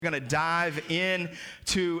We're going to dive in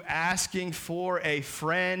to asking for a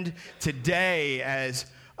friend today. As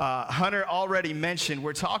Hunter already mentioned,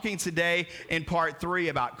 we're talking today in part 3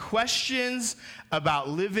 about questions about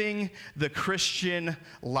living the Christian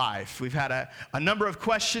life. We've had a number of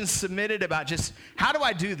questions submitted about just how do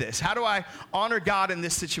I do this? How do I honor God in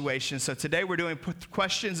this situation? So today we're doing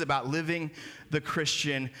questions about living the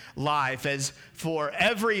Christian life. As for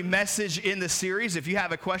every message in the series, if you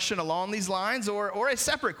have a question along these lines or a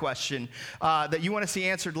separate question that you want to see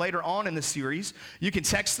answered later on in the series, you can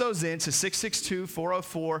text those in to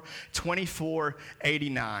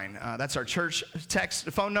 662-404-2489. That's our church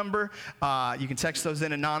text phone number. You can text those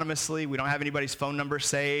in anonymously. We don't have anybody's phone number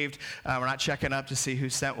saved. We're not checking up to see who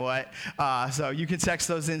sent what. So you can text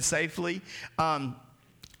those in safely.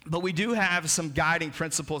 But we do have some guiding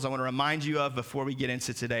principles I want to remind you of before we get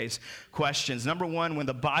into today's questions. Number one, when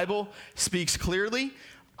the Bible speaks clearly,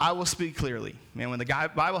 I will speak clearly. Man, when the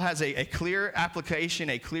Bible has a clear application,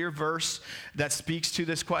 a clear verse that speaks to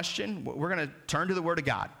this question, we're going to turn to the Word of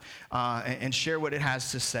God and share what it has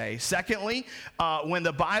to say. Secondly, when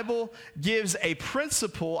the Bible gives a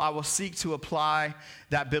principle, I will seek to apply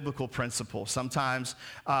that biblical principle. Sometimes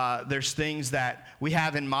there's things that we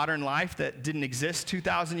have in modern life that didn't exist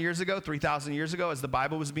 2,000 years ago, 3,000 years ago as the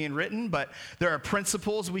Bible was being written, but there are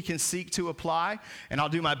principles we can seek to apply, and I'll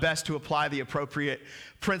do my best to apply the appropriate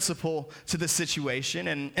principle to the situation.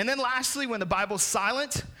 And then lastly, when the Bible's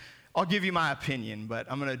silent, I'll give you my opinion, but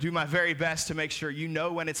I'm going to do my very best to make sure you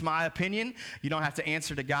know when it's my opinion. You don't have to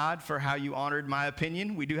answer to God for how you honored my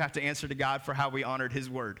opinion. We do have to answer to God for how we honored His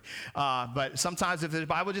word. But sometimes if the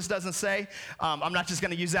Bible just doesn't say, I'm not just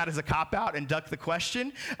going to use that as a cop-out and duck the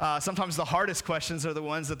question. Sometimes the hardest questions are the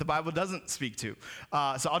ones that the Bible doesn't speak to.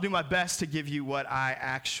 So I'll do my best to give you what I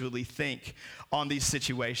actually think on these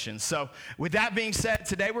situations. So with that being said,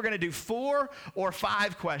 today we're going to do 4 or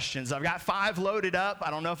 5 questions. I've got 5 loaded up. I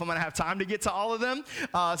don't know if I'm going to have time to get to all of them.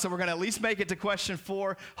 So we're going to at least make it to question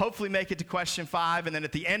 4, hopefully make it to question 5. And then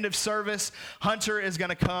at the end of service, Hunter is going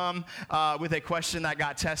to come with a question that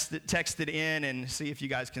got texted in and see if you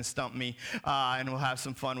guys can stump me. And we'll have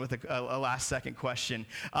some fun with a last second question.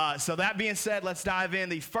 So that being said, let's dive in.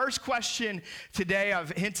 The first question today,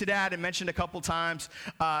 I've hinted at and mentioned a couple times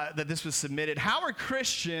that this was submitted. How are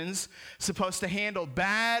Christians supposed to handle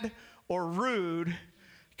bad or rude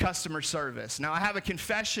customer service? Now, I have a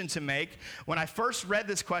confession to make. When I first read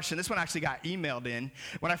this question, this one actually got emailed in.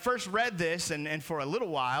 When I first read this, and for a little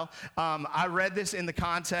while, I read this in the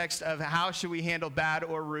context of how should we handle bad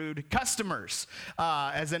or rude customers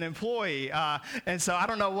as an employee. And so I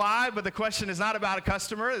don't know why, but the question is not about a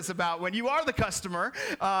customer. It's about when you are the customer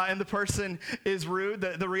and the person is rude.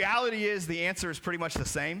 The reality is the answer is pretty much the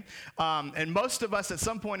same. And most of us at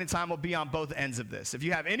some point in time will be on both ends of this. If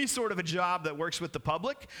you have any sort of a job that works with the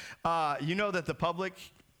public, you know that the public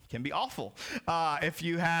can be awful. If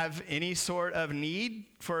you have any sort of need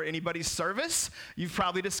for anybody's service, you've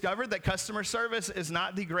probably discovered that customer service is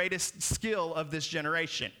not the greatest skill of this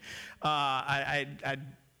generation.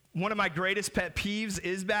 One of my greatest pet peeves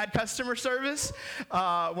is bad customer service.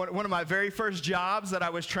 One of my very first jobs that I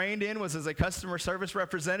was trained in was as a customer service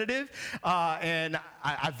representative, and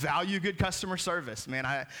I value good customer service. Man,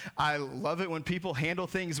 I love it when people handle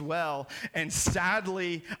things well, and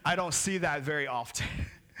sadly, I don't see that very often.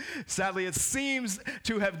 Sadly, it seems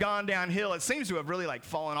to have gone downhill. It seems to have really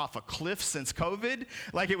fallen off a cliff since COVID.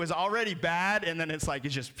 Like it was already bad, and then it's like it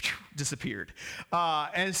just disappeared.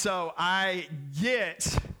 And so I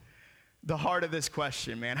get the heart of this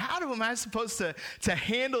question, man. How am I supposed to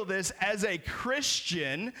handle this as a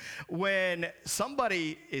Christian when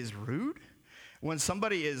somebody is rude, when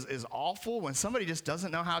somebody is awful, when somebody just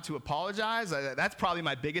doesn't know how to apologize? That's probably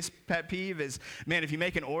my biggest pet peeve is, man, if you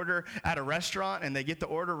make an order at a restaurant and they get the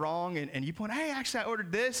order wrong and you point, hey, actually I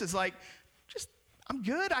ordered this, it's like, I'm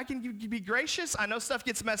good. I can be gracious. I know stuff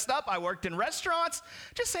gets messed up. I worked in restaurants.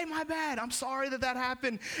 Just say, my bad. I'm sorry that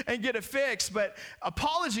happened and get it fixed. But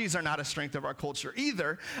apologies are not a strength of our culture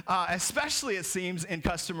either, especially it seems in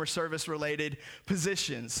customer service related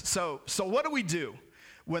positions. So what do we do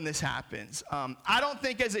when this happens? I don't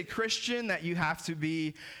think as a Christian that you have to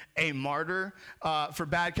be a martyr for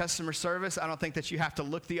bad customer service. I don't think that you have to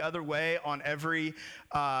look the other way on every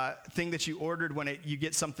thing that you ordered when you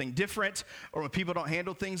get something different or when people don't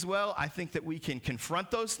handle things well. I think that we can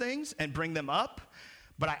confront those things and bring them up,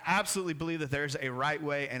 but I absolutely believe that there's a right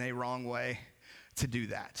way and a wrong way to do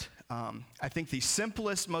that. I think the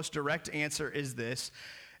simplest, most direct answer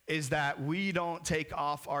is that we don't take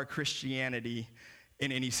off our Christianity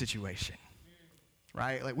in any situation.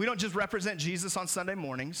 right? Like, we don't just represent Jesus on Sunday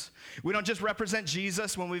mornings. We don't just represent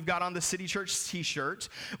Jesus when we've got on the City Church t-shirt.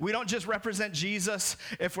 We don't just represent Jesus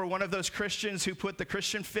if we're one of those Christians who put the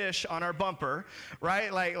Christian fish on our bumper,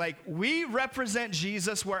 right? Like we represent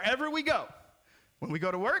Jesus wherever we go. When we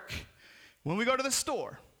go to work, when we go to the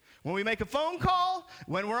store, when we make a phone call,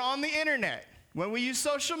 when we're on the internet, when we use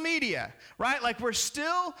social media, right? Like, we're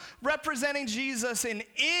still representing Jesus in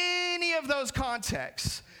any of those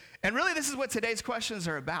contexts. And really, this is what today's questions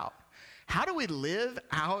are about. How do we live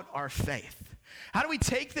out our faith? How do we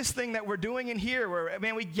take this thing that we're doing in here where,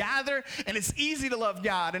 man, we gather and it's easy to love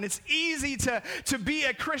God and it's easy to be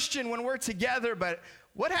a Christian when we're together, but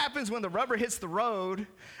what happens when the rubber hits the road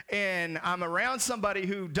and I'm around somebody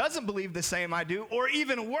who doesn't believe the same I do, or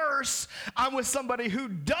even worse, I'm with somebody who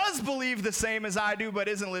does believe the same as I do but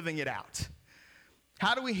isn't living it out?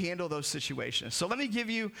 How do we handle those situations? So let me give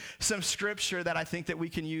you some scripture that I think that we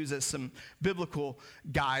can use as some biblical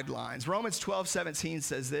guidelines. Romans 12:17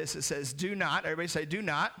 says this. It says, do not, everybody say, do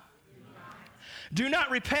not. Do not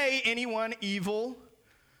repay anyone evil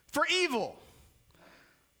for evil.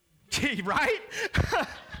 Right?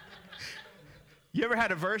 You ever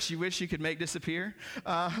had a verse you wish you could make disappear?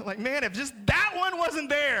 Like, man, if just that one wasn't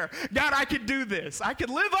there, God, I could do this. I could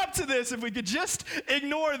live up to this if we could just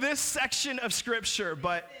ignore this section of Scripture.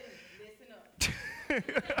 But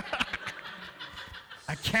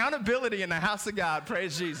accountability in the house of God,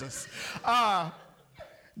 praise Jesus.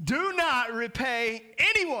 Do not repay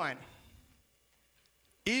anyone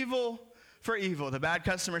evil for evil. The bad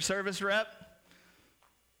customer service rep,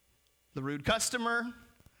 the rude customer,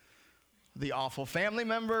 the awful family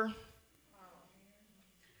member,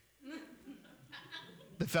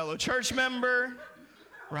 the fellow church member,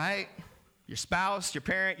 right? Your spouse, your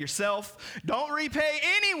parent, yourself. Don't repay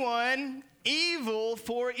anyone evil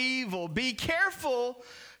for evil. Be careful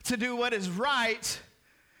to do what is right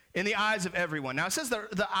in the eyes of everyone. Now, it says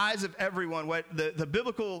the eyes of everyone. What the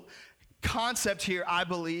biblical concept here, I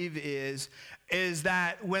believe, is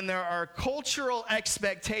that when there are cultural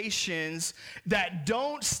expectations that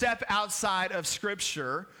don't step outside of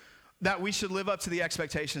Scripture, that we should live up to the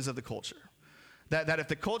expectations of the culture. That if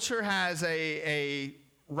the culture has a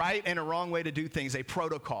right and a wrong way to do things, a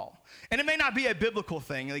protocol. And it may not be a biblical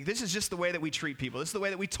thing. Like, this is just the way that we treat people. This is the way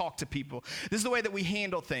that we talk to people. This is the way that we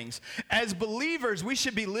handle things. As believers, we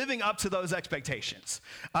should be living up to those expectations.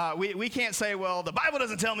 We can't say, well, the Bible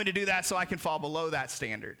doesn't tell me to do that, so I can fall below that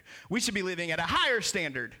standard. We should be living at a higher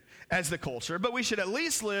standard as the culture, but we should at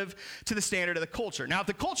least live to the standard of the culture. Now, if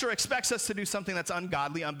the culture expects us to do something that's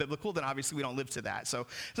ungodly, unbiblical, then obviously we don't live to that. So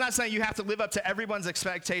it's not saying you have to live up to everyone's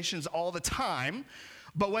expectations all the time,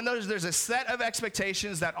 but when there's a set of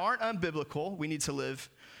expectations that aren't unbiblical, we need to live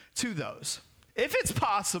to those. If it's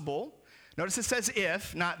possible, notice it says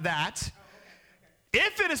if, not that.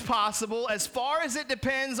 If it is possible, as far as it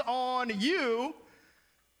depends on you,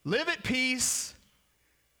 live at peace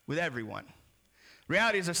with everyone.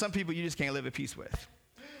 Reality is there's some people you just can't live at peace with.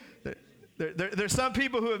 There's some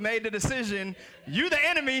people who have made the decision, you the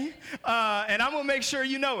enemy, and I'm going to make sure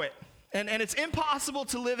you know it. And it's impossible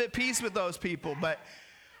to live at peace with those people,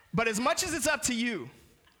 but as much as it's up to you,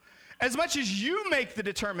 as much as you make the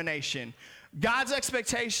determination, God's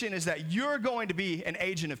expectation is that you're going to be an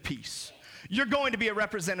agent of peace. You're going to be a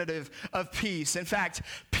representative of peace. In fact,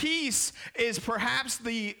 peace is perhaps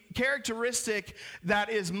the characteristic that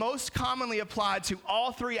is most commonly applied to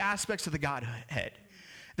all three aspects of the Godhead.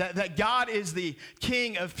 That God is the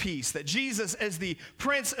King of peace, that Jesus is the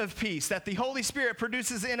Prince of peace, that the Holy Spirit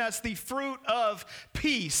produces in us the fruit of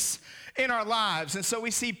peace in our lives. And so we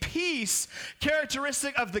see peace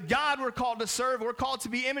characteristic of the God we're called to serve. We're called to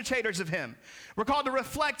be imitators of him. We're called to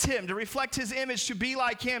reflect him, to reflect his image, to be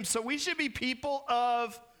like him. So we should be people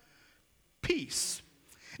of peace.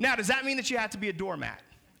 Now, does that mean that you have to be a doormat?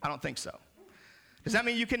 I don't think so. Does that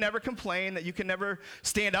mean you can never complain, that you can never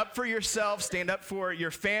stand up for yourself, stand up for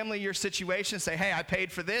your family, your situation, say, hey, I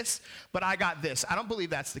paid for this, but I got this? I don't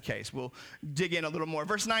believe that's the case. We'll dig in a little more.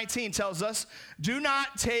 Verse 19 tells us, do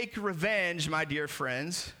not take revenge, my dear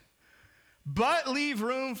friends, but leave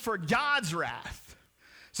room for God's wrath.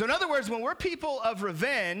 So in other words, when we're people of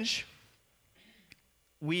revenge,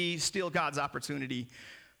 we steal God's opportunity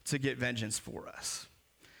to get vengeance for us.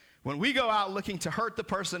 When we go out looking to hurt the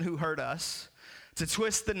person who hurt us, to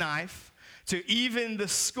twist the knife, to even the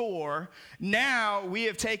score, now we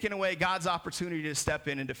have taken away God's opportunity to step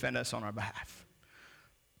in and defend us on our behalf.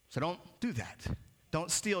 So don't do that.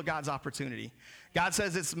 Don't steal God's opportunity. God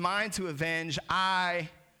says it's mine to avenge. I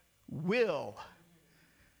will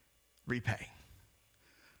repay.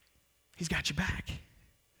 He's got your back.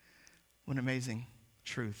 What an amazing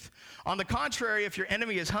truth. On the contrary, if your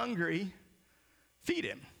enemy is hungry, feed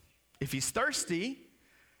him. If he's thirsty,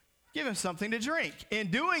 give him something to drink. In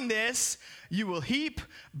doing this, you will heap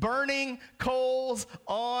burning coals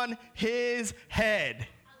on his head.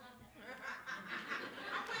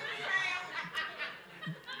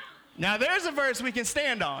 Now, there's a verse we can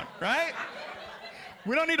stand on, right?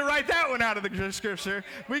 We don't need to write that one out of the scripture.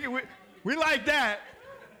 We like that.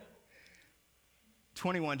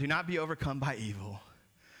 21, do not be overcome by evil,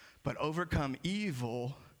 but overcome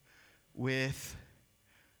evil with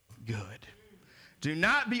good. Do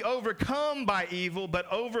not be overcome by evil,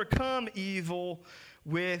 but overcome evil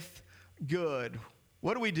with good.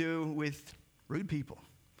 What do we do with rude people?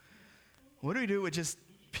 What do we do with just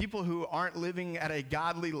people who aren't living at a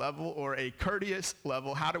godly level or a courteous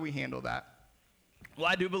level? How do we handle that? Well,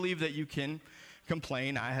 I do believe that you can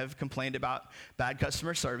complain. I have complained about bad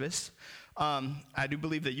customer service. I do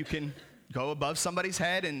believe that you can go above somebody's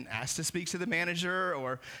head and ask to speak to the manager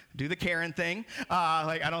or do the Karen thing.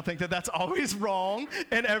 I don't think that that's always wrong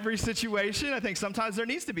in every situation. I think sometimes there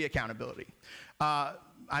needs to be accountability.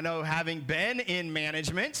 I know, having been in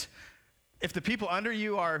management, if the people under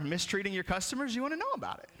you are mistreating your customers, you want to know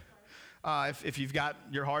about it. If you've got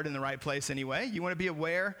your heart in the right place anyway, you want to be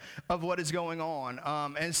aware of what is going on.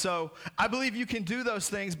 And so I believe you can do those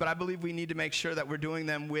things, but I believe we need to make sure that we're doing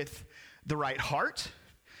them with the right heart.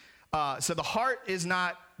 So the heart is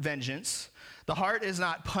not vengeance. The heart is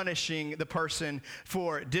not punishing the person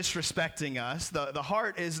for disrespecting us. The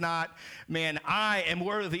heart is not, man, I am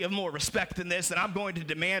worthy of more respect than this, and I'm going to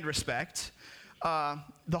demand respect.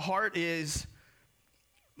 The heart is,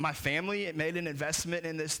 my family made an investment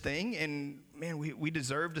in this thing, and man, we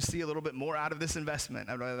deserve to see a little bit more out of this investment,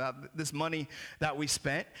 this money that we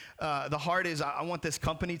spent. The heart is, I want this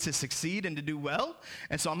company to succeed and to do well,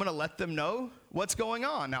 and so I'm going to let them know what's going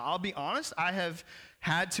on. Now, I'll be honest, I have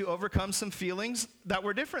had to overcome some feelings that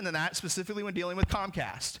were different than that, specifically when dealing with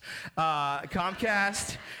Comcast.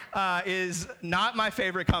 Comcast is not my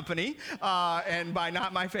favorite company, and by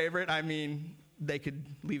not my favorite, I mean they could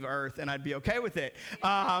leave Earth and I'd be okay with it.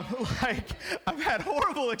 I've had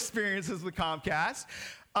horrible experiences with Comcast,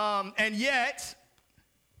 and yet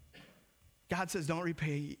God says don't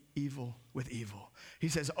repay evil with evil. He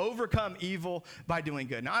says overcome evil by doing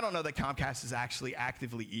good. Now, I don't know that Comcast is actually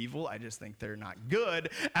actively evil. I just think they're not good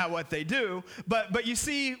at what they do. But you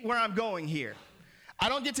see where I'm going here. I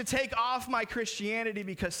don't get to take off my Christianity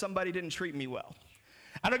because somebody didn't treat me well.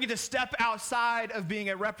 I don't get to step outside of being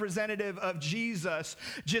a representative of Jesus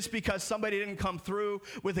just because somebody didn't come through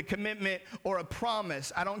with a commitment or a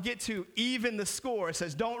promise. I don't get to even the score. It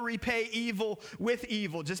says don't repay evil with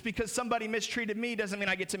evil. Just because somebody mistreated me doesn't mean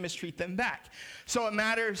I get to mistreat them back. So it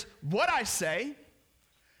matters what I say.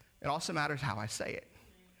 It also matters how I say it,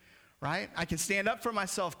 right? I can stand up for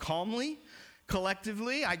myself calmly,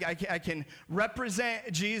 collectively. I can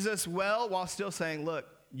represent Jesus well while still saying, look,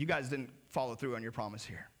 you guys didn't follow through on your promise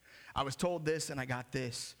here. I was told this and I got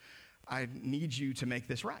this. I need you to make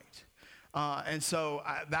this right. And so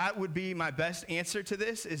that would be my best answer to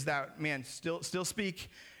this, is that, man, still speak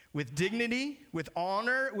with dignity, with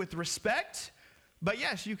honor, with respect. But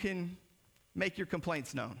yes, you can make your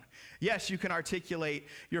complaints known. Yes, you can articulate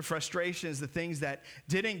your frustrations, the things that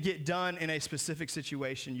didn't get done in a specific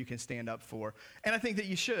situation you can stand up for. And I think that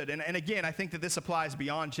you should. And again, I think that this applies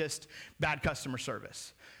beyond just bad customer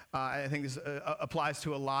service. I think this applies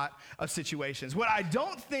to a lot of situations. What I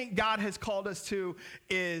don't think God has called us to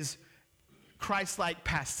is Christ-like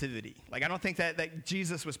passivity. I don't think that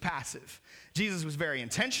Jesus was passive. Jesus was very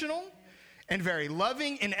intentional and very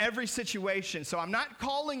loving in every situation. So I'm not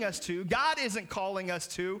calling us to, God isn't calling us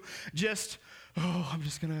to just, I'm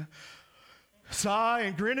just going to sigh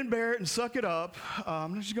and grin and bear it and suck it up.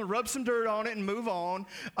 I'm just going to rub some dirt on it and move on.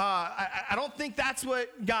 I don't think that's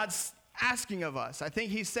what God's asking of us. I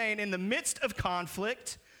think he's saying in the midst of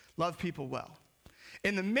conflict, love people well.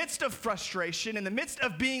 In the midst of frustration, in the midst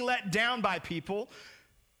of being let down by people,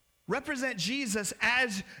 represent Jesus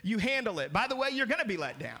as you handle it. By the way, you're going to be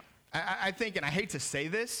let down. I think, and I hate to say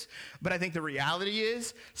this, but I think the reality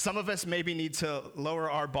is some of us maybe need to lower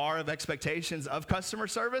our bar of expectations of customer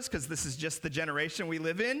service, because this is just the generation we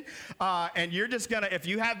live in. And you're just going to, if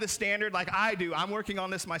you have the standard like I do, I'm working on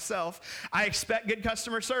this myself, I expect good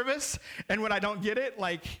customer service. And when I don't get it,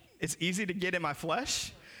 it's easy to get in my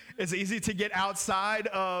flesh. It's easy to get outside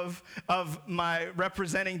of my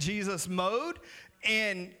representing Jesus mode.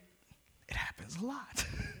 And it happens a lot.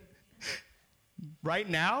 Right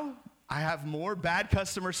now, I have more bad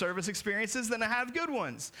customer service experiences than I have good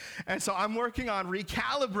ones. And so I'm working on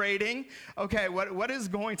recalibrating, okay, what is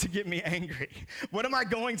going to get me angry? What am I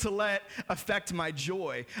going to let affect my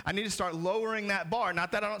joy? I need to start lowering that bar.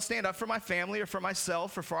 Not that I don't stand up for my family or for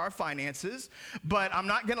myself or for our finances, but I'm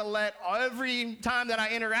not going to let every time that I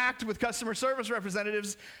interact with customer service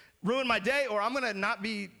representatives ruin my day, or I'm going to not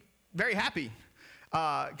be very happy.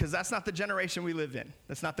 Because that's not the generation we live in.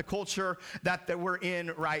 That's not the culture that we're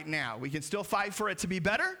in right now. We can still fight for it to be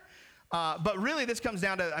better, but really this comes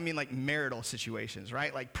down to, like marital situations,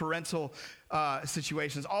 right? Like parental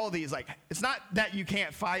situations, all of these. Like, it's not that you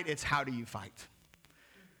can't fight, it's how do you fight?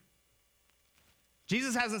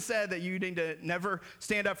 Jesus hasn't said that you need to never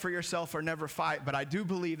stand up for yourself or never fight, but I do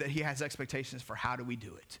believe that he has expectations for how do we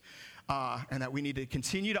do it. And that we need to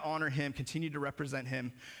continue to honor him, continue to represent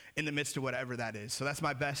him in the midst of whatever that is. So that's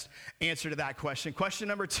my best answer to that question. Question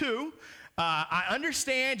number 2, I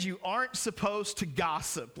understand you aren't supposed to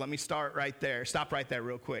gossip. Let me start right there. Stop right there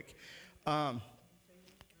real quick.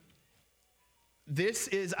 This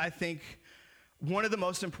is, I think, one of the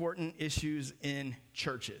most important issues in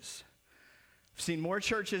churches. I've seen more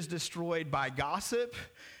churches destroyed by gossip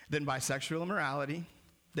than by sexual immorality,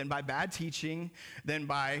 than by bad teaching, than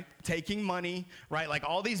by taking money, right? Like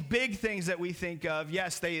all these big things that we think of,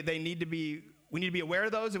 yes, we need to be aware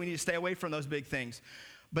of those and we need to stay away from those big things.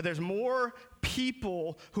 But there's more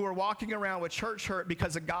people who are walking around with church hurt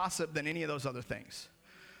because of gossip than any of those other things.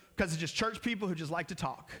 Because it's just church people who just like to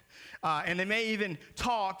talk. And they may even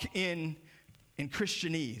talk in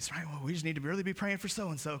Christianese, right? Well, we just need to really be praying for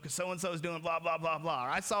so-and-so because so-and-so is doing blah, blah, blah, blah. Or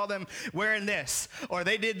I saw them wearing this, or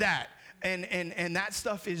they did that. And that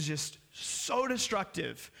stuff is just so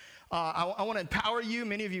destructive. I want to empower you.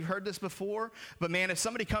 Many of you have heard this before. But man, if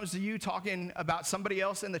somebody comes to you talking about somebody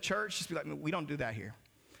else in the church, just be like, we don't do that here.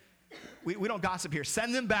 We don't gossip here.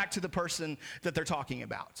 Send them back to the person that they're talking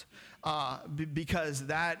about. Because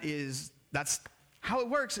that's how it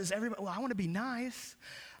works is everybody, well, I want to be nice.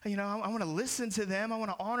 I want to listen to them. I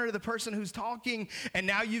want to honor the person who's talking. And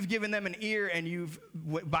now you've given them an ear, and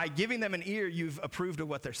by giving them an ear, you've approved of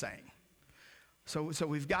what they're saying. So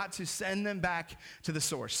we've got to send them back to the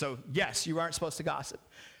source. So yes, you aren't supposed to gossip,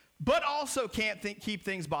 but also can't keep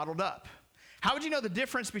things bottled up. How would you know the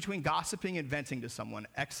difference between gossiping and venting to someone?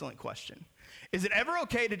 Excellent question. Is it ever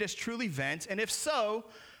okay to just truly vent? And if so,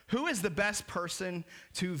 who is the best person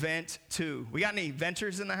to vent to? We got any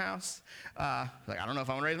venters in the house? I don't know if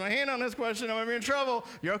I want to raise my hand on this question. I'm going to be in trouble.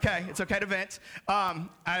 You're okay. It's okay to vent.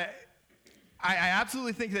 I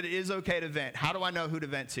absolutely think that it is okay to vent. How do I know who to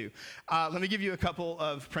vent to? Let me give you a couple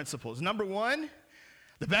of principles. Number 1,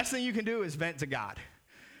 the best thing you can do is vent to God.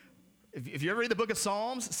 If you ever read the book of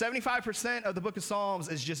Psalms, 75% of the book of Psalms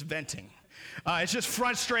is just venting. It's just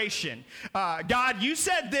frustration. God, you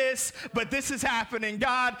said this, but this is happening.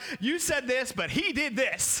 God, you said this, but he did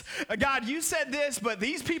this. God, you said this, but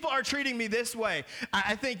these people are treating me this way.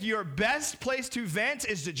 I think your best place to vent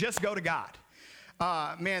is to just go to God.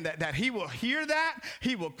 That he will hear that,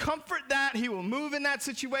 he will comfort that, he will move in that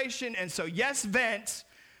situation. And so yes, vent,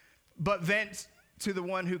 but vent to the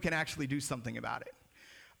one who can actually do something about it.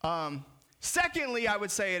 Secondly, I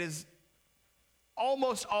would say it is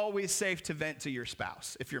almost always safe to vent to your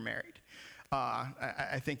spouse if you're married.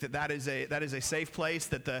 I think that is a safe place,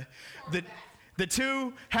 that the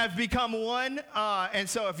two have become one, and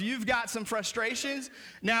so if you've got some frustrations,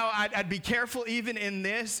 now I'd be careful even in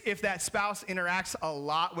this, if that spouse interacts a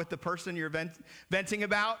lot with the person you're venting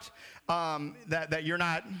about, that you're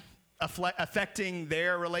not affecting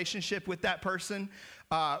their relationship with that person.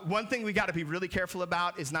 One thing we got to be really careful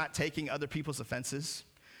about is not taking other people's offenses.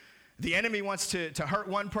 The enemy wants to hurt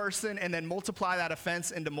one person and then multiply that offense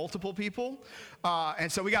into multiple people.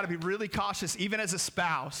 And so we got to be really cautious, even as a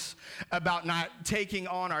spouse, about not taking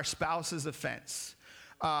on our spouse's offense.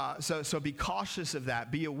 So be cautious of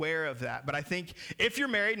that. Be aware of that. But I think if you're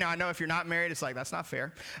married, now I know if you're not married, it's like, that's not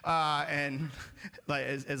fair. And like,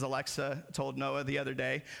 as Alexa told Noah the other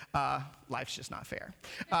day, life's just not fair.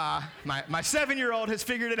 My 7-year-old has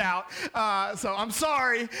figured it out. So I'm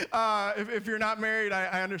sorry. If you're not married,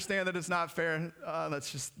 I understand that it's not fair.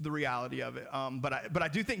 That's just the reality of it. But I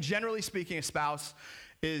do think, generally speaking, a spouse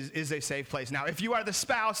is a safe place. Now, if you are the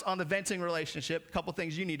spouse on the venting relationship, a couple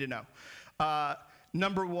things you need to know.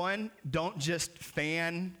 Number 1, don't just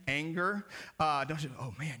fan anger. Don't just,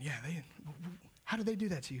 oh man, yeah, how do they do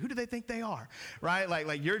that to you? Who do they think they are? Right?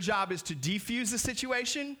 Like your job is to defuse the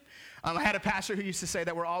situation. I had a pastor who used to say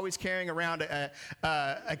that we're always carrying around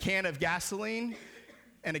a can of gasoline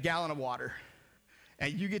and a gallon of water.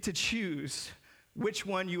 And you get to choose which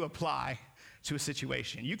one you apply to a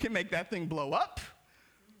situation. You can make that thing blow up,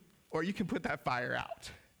 or you can put that fire out.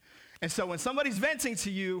 And so when somebody's venting to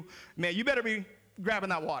you, man, you better be grabbing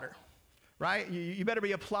that water, right? You better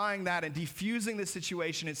be applying that and diffusing the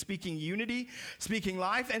situation and speaking unity, speaking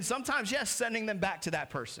life, and sometimes, yes, sending them back to that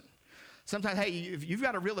person. Sometimes, hey, if you've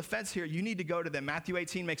got a real offense here, you need to go to them. Matthew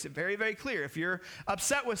 18 makes it very, very clear. If you're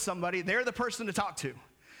upset with somebody, they're the person to talk to.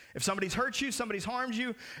 If somebody's hurt you, somebody's harmed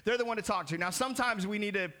you, they're the one to talk to. Now, sometimes we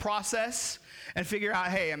need to process and figure out,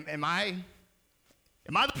 hey, am I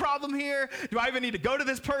the problem here? Do I even need to go to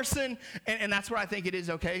this person? And that's where I think it is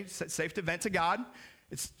okay. It's safe to vent to God.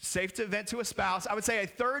 It's safe to vent to a spouse. I would say a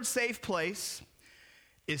third safe place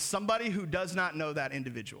is somebody who does not know that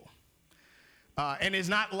individual. And is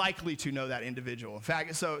not likely to know that individual. In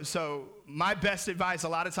fact, so my best advice a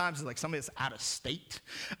lot of times is like somebody that's out of state,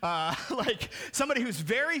 like somebody who's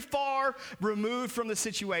very far removed from the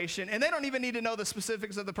situation, and they don't even need to know the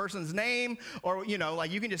specifics of the person's name, or like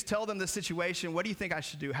you can just tell them the situation. What do you think I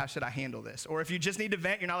should do? How should I handle this? Or if you just need to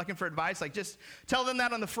vent, you're not looking for advice, like just tell them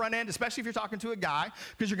that on the front end, especially if you're talking to a guy,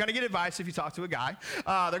 because you're going to get advice if you talk to a guy.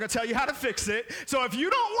 They're going to tell you how to fix it. So if you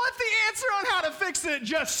don't want the answer on how to fix it,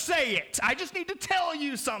 just say it. I just need to tell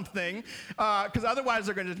you something, because otherwise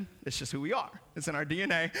it's just who we are. It's in our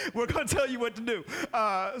DNA. We're going to tell you what to do.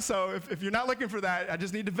 So if you're not looking for that, I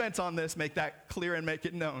just need to vent on this, make that clear and make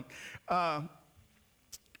it known. But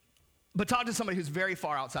talk to somebody who's very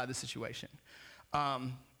far outside the situation. A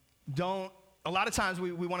lot of times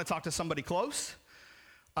we want to talk to somebody close,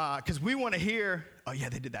 because we want to hear, oh yeah,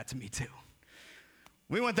 they did that to me too.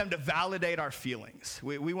 We want them to validate our feelings.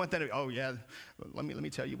 We want them to, oh yeah, let me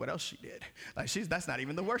tell you what else she did. Like that's not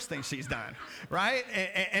even the worst thing she's done, right?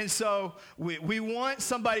 And so we want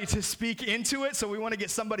somebody to speak into it, so we want to get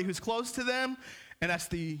somebody who's close to them, and that's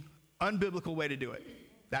the unbiblical way to do it.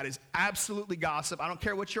 That is absolutely gossip. I don't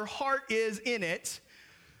care what your heart is in it.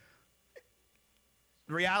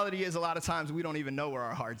 The reality is a lot of times we don't even know where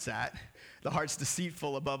our heart's at. The heart's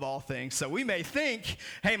deceitful above all things. So we may think,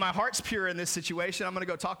 hey, my heart's pure in this situation. I'm going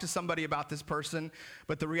to go talk to somebody about this person.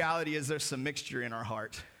 But the reality is there's some mixture in our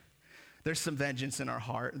heart. There's some vengeance in our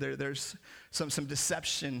heart. There's some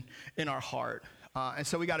deception in our heart. And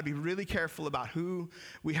so we got to be really careful about who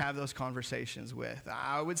we have those conversations with.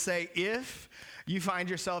 I would say if you find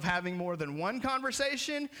yourself having more than one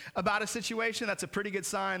conversation about a situation, that's a pretty good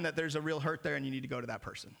sign that there's a real hurt there and you need to go to that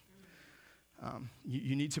person.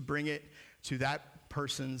 You need to bring it to that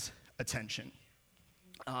person's attention.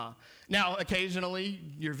 Now, occasionally,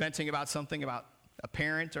 you're venting about something about a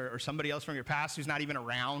parent or somebody else from your past who's not even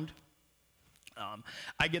around.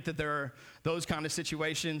 I get that there are those kind of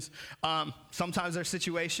situations. Sometimes there are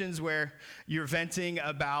situations where you're venting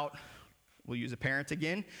about, we'll use a parent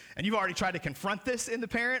again, and you've already tried to confront this in the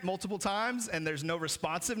parent multiple times, and there's no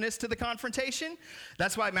responsiveness to the confrontation.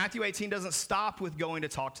 That's why Matthew 18 doesn't stop with going to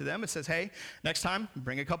talk to them. It says, hey, next time,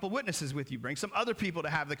 bring a couple witnesses with you. Bring some other people to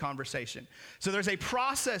have the conversation. So there's a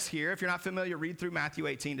process here. If you're not familiar, read through Matthew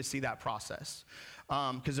 18 to see that process.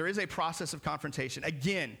 Because there is a process of confrontation.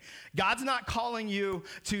 Again, God's not calling you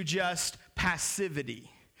to just passivity.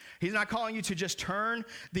 He's not calling you to just turn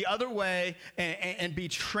the other way and be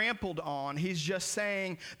trampled on. He's just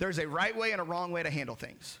saying there's a right way and a wrong way to handle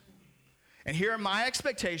things. And here are my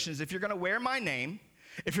expectations. If you're going to wear my name,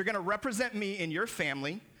 if you're going to represent me in your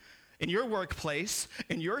family, in your workplace,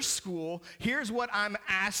 in your school, here's what I'm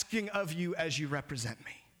asking of you as you represent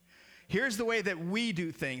me. Here's the way that we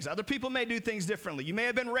do things. Other people may do things differently. You may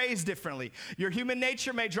have been raised differently. Your human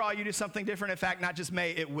nature may draw you to something different. In fact, not just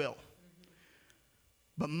may, it will.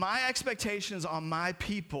 But my expectations on my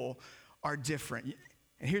people are different.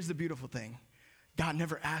 And here's the beautiful thing. God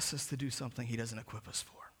never asks us to do something he doesn't equip us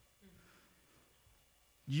for.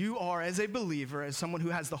 You are, as a believer, as someone who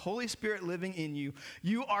has the Holy Spirit living in you,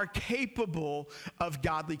 you are capable of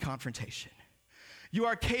godly confrontation. You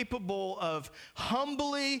are capable of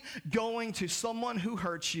humbly going to someone who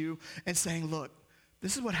hurts you and saying, look,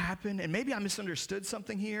 this is what happened, and maybe I misunderstood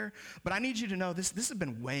something here, but I need you to know this has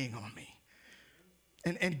been weighing on me.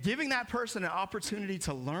 And giving that person an opportunity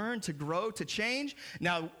to learn, to grow, to change.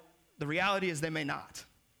 Now, the reality is they may not.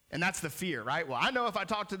 And that's the fear, right? Well, I know if I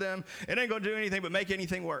talk to them, it ain't going to do anything but make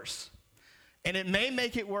anything worse. And it may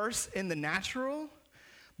make it worse in the natural,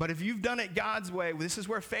 but if you've done it God's way, this is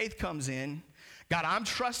where faith comes in. God, I'm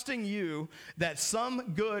trusting you that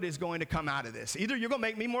some good is going to come out of this. Either you're going to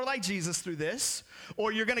make me more like Jesus through this,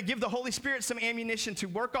 or you're going to give the Holy Spirit some ammunition to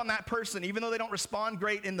work on that person, even though they don't respond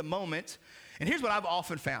great in the moment. And here's what I've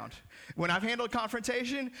often found. When I've handled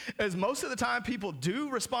confrontation, is most of the time people do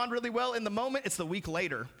respond really well in the moment. It's the week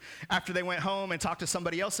later, after they went home and talked to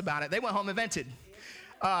somebody else about it. They went home and vented.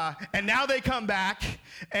 And now they come back,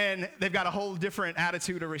 and they've got a whole different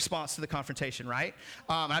attitude or response to the confrontation, right?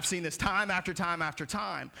 I've seen this time after time after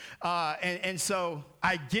time. And so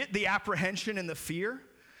I get the apprehension and the fear.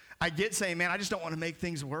 I get saying, man, I just don't want to make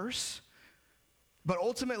things worse. But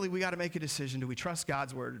ultimately, we got to make a decision. Do we trust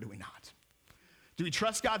God's word or do we not? Do we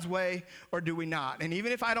trust God's way or do we not? And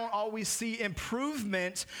even if I don't always see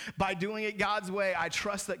improvement by doing it God's way, I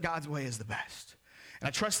trust that God's way is the best. And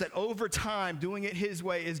I trust that over time, doing it his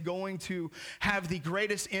way is going to have the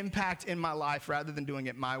greatest impact in my life rather than doing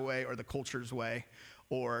it my way or the culture's way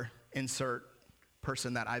or insert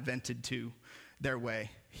person that I vented to their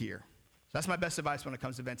way here. So that's my best advice when it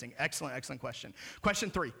comes to venting. Excellent, excellent question.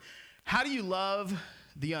 Question 3, how do you love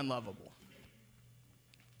the unlovable?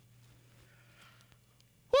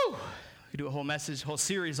 Woo! We could do a whole message, whole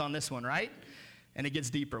series on this one, right? And it gets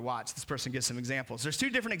deeper. Watch, this person gives some examples. There's 2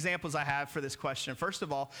 different examples I have for this question. First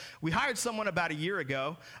of all, we hired someone about a year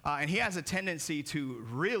ago, and he has a tendency to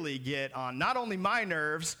really get on not only my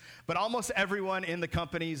nerves, but almost everyone in the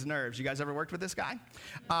company's nerves. You guys ever worked with this guy?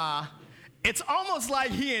 It's almost like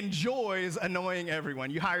he enjoys annoying everyone.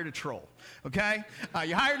 You hired a troll, okay?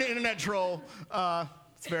 You hired an internet troll.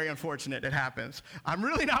 It's very unfortunate. It happens. I'm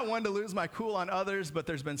really not one to lose my cool on others, but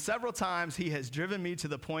there's been several times he has driven me to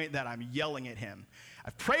the point that I'm yelling at him.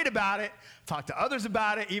 I've prayed about it, talked to others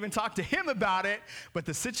about it, even talked to him about it, but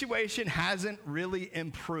the situation hasn't really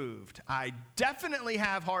improved. I definitely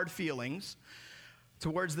have hard feelings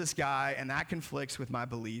towards this guy, and that conflicts with my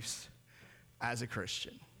beliefs as a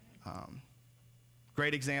Christian.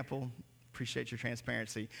 Great example. Appreciate your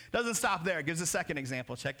transparency. Doesn't stop there. It gives a second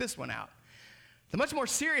example. Check this one out. The much more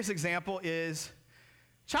serious example is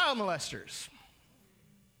child molesters.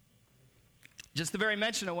 Just the very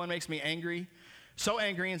mention of one makes me angry, so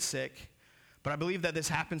angry and sick. But I believe that this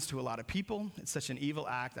happens to a lot of people. It's such an evil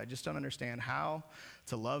act. I just don't understand how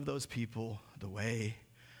to love those people the way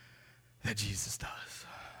that Jesus does.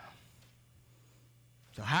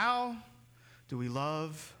 So how do we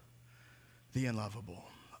love the unlovable?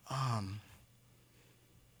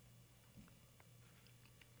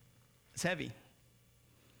 It's heavy.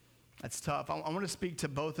 That's tough. I want to speak to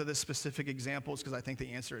both of the specific examples because I think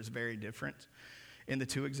the answer is very different in the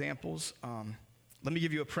 2 examples. Let me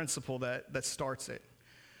give you a principle that starts it.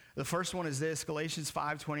 The first one is this. Galatians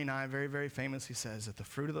 5:29 very, very famously says that the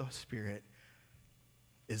fruit of the Spirit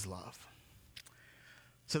is love.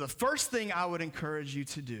 So the first thing I would encourage you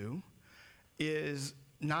to do is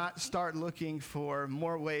not start looking for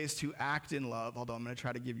more ways to act in love, although I'm going to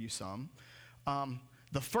try to give you some.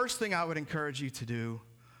 The first thing I would encourage you to do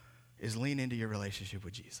is lean into your relationship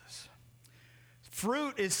with Jesus.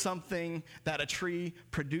 Fruit is something that a tree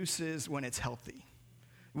produces when it's healthy,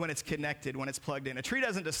 when it's connected, when it's plugged in. A tree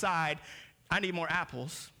doesn't decide, I need more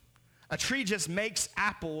apples. A tree just makes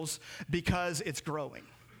apples because it's growing,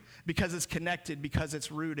 because it's connected, because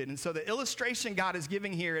it's rooted. And so the illustration God is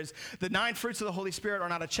giving here is the 9 fruits of the Holy Spirit are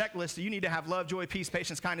not a checklist. You need to have love, joy, peace,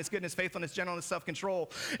 patience, kindness, goodness, faithfulness, gentleness, self-control.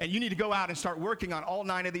 And you need to go out and start working on all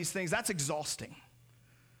 9 of these things. That's exhausting.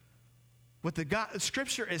 What the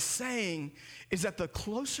Scripture is saying is that the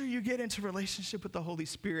closer you get into relationship with the Holy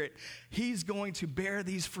Spirit, he's going to bear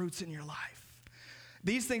these fruits in your life.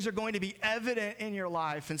 These things are going to be evident in your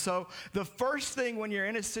life. And so the first thing when you're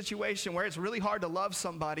in a situation where it's really hard to love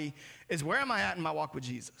somebody is, where am I at in my walk with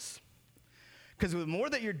Jesus? Because the more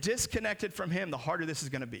that you're disconnected from him, the harder this is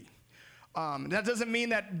going to be. That doesn't mean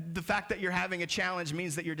that the fact that you're having a challenge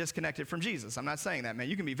means that you're disconnected from Jesus. I'm not saying that, man.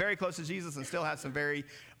 You can be very close to Jesus and still have some very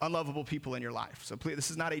unlovable people in your life. So please, this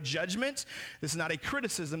is not a judgment. This is not a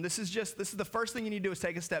criticism. This is the first thing you need to do is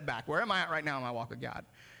take a step back. Where am I at right now in my walk with God?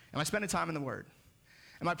 Am I spending time in the Word?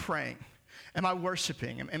 Am I praying? Am I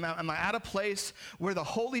worshiping? Am I at a place where the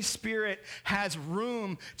Holy Spirit has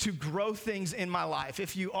room to grow things in my life?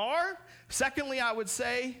 If you are, secondly, I would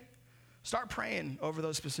say, start praying over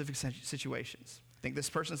those specific situations. I think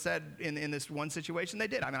this person said in this one situation they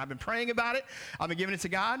did. I've been praying about it. I've been giving it to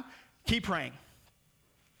God. Keep praying.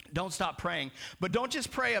 Don't stop praying. But don't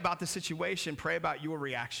just pray about the situation. Pray about your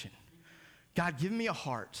reaction. God, give me a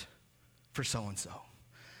heart for so-and-so.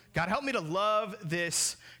 God, help me to love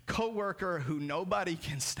this coworker who nobody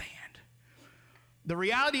can stand. The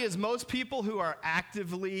reality is most people who are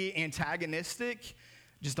actively antagonistic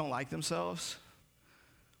just don't like themselves.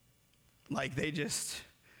 Like they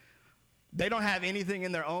don't have anything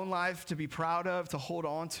in their own life to be proud of, to hold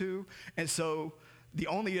on to. And so the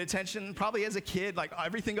only attention, probably as a kid, like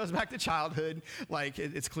everything goes back to childhood. Like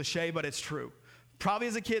it's cliche, but it's true. Probably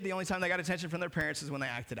as a kid, the only time they got attention from their parents is when they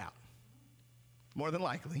acted out. More than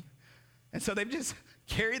likely. And so they've just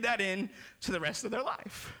carried that in to the rest of their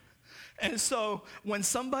life. And so when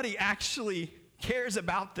somebody actually cares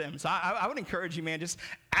about them, so I would encourage you, man, just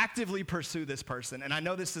actively pursue this person. And I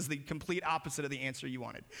know this is the complete opposite of the answer you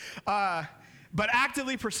wanted. But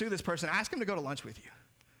actively pursue this person. Ask them to go to lunch with you.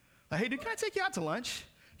 Like, hey, dude, can I take you out to lunch?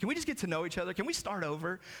 Can we just get to know each other? Can we start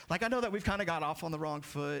over? Like, I know that we've kind of got off on the wrong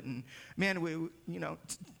foot. And, man,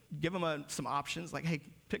 give them some options. Like, hey,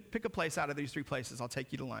 pick a place out of these 3 places. I'll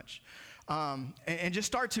take you to lunch. And just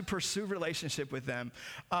start to pursue relationship with them.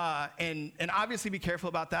 And obviously be careful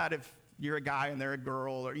about that if you're a guy and they're a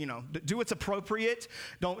girl, or, do what's appropriate.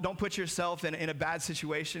 Don't put yourself in a bad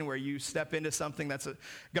situation where you step into something that's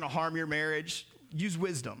going to harm your marriage. Use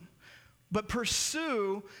wisdom. But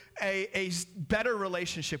pursue a better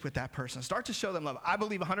relationship with that person. Start to show them love. I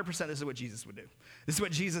believe 100% this is what Jesus would do. This is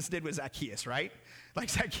what Jesus did with Zacchaeus, right? Like,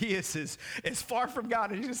 Zacchaeus is far from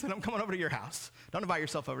God, and Jesus said, I'm coming over to your house. Don't invite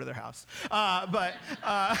yourself over to their house. But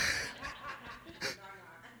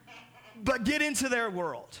get into their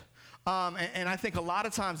world. And I think a lot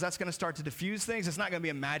of times that's going to start to diffuse things. It's not going to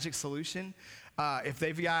be a magic solution. If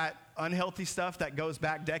they've got unhealthy stuff that goes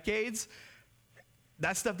back decades,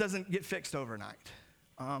 that stuff doesn't get fixed overnight.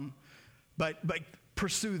 But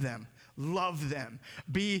pursue them. Love them.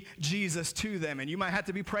 Be Jesus to them. And you might have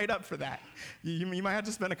to be prayed up for that. You might have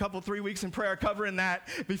to spend 3 weeks in prayer covering that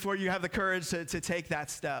before you have the courage to take that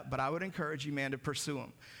step. But I would encourage you, man, to pursue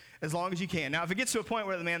them as long as you can. Now, if it gets to a point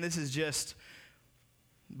where, man, this is just...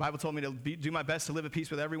 The Bible told me to do my best to live at peace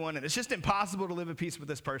with everyone, and it's just impossible to live at peace with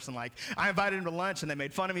this person. Like, I invited them to lunch, and they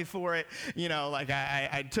made fun of me for it.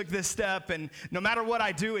 I took this step, and no matter what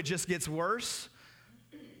I do, it just gets worse.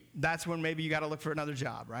 That's when maybe you got to look for another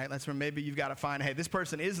job, right? That's when maybe you've got to find, hey, this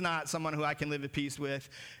person is not someone who I can live at peace with,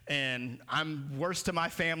 and I'm worse to my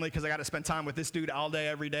family because I got to spend time with this dude all day,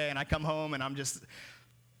 every day, and I come home, and I'm just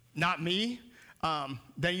not me.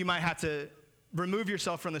 Then you might have to remove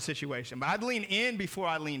yourself from the situation. But I'd lean in before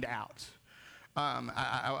I leaned out.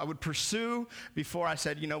 I would pursue before I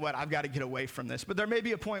said, you know what, I've got to get away from this. But there may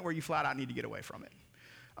be a point where you flat out need to get away from it.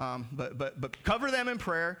 But cover them in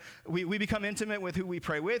prayer. We become intimate with who we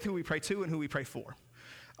pray with, who we pray to, and who we pray for.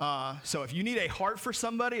 So if you need a heart for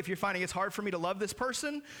somebody, if you're finding it's hard for me to love this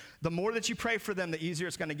person, the more that you pray for them, the easier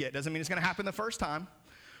it's going to get. Doesn't mean it's going to happen the first time.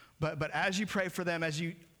 But as you pray for them, as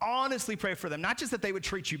you honestly pray for them, not just that they would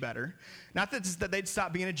treat you better, not that they'd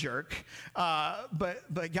stop being a jerk,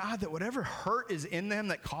 but God, that whatever hurt is in them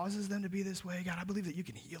that causes them to be this way, God, I believe that you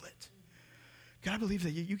can heal it. God, I believe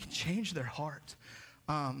that you can change their heart.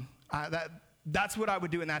 That's what I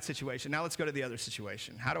would do in that situation. Now let's go to the other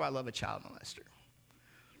situation. How do I love a child molester?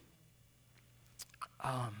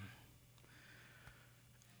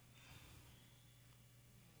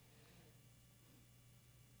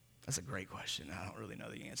 That's a great question. I don't really know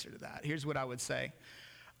the answer to that. Here's what I would say.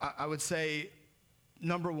 I would say,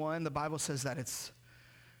 number one, the Bible says that it's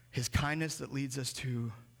his kindness that leads us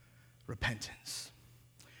to repentance.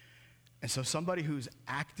 And so somebody who's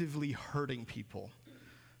actively hurting people,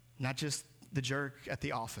 not just the jerk at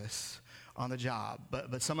the office, on the job,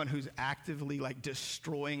 but someone who's actively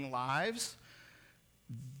destroying lives,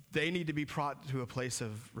 they need to be brought to a place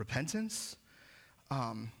of repentance.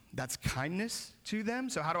 That's kindness to them.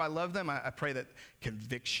 So how do I love them? I pray that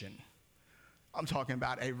conviction. I'm talking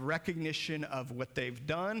about a recognition of what they've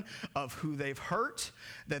done, of who they've hurt,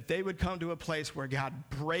 that they would come to a place where God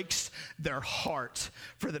breaks their heart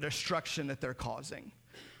for the destruction that they're causing.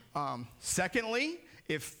 Secondly,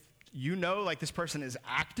 if you know this person is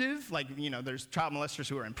active, there's child molesters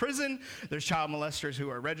who are in prison, there's child molesters who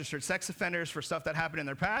are registered sex offenders for stuff that happened in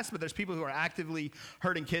their past, but there's people who are actively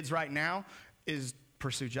hurting kids right now, is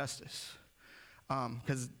pursue justice.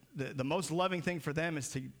 Because the most loving thing for them is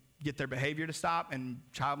to get their behavior to stop, and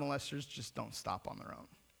child molesters just don't stop on their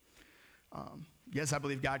own. Yes, I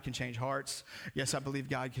believe God can change hearts. Yes, I believe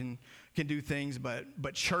God can do things, but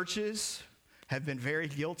churches have been very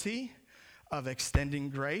guilty of extending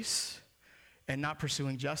grace and not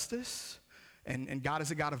pursuing justice, and God is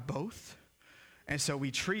a God of both. And so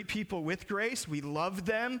we treat people with grace. We love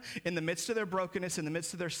them in the midst of their brokenness, in the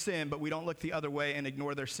midst of their sin, but we don't look the other way and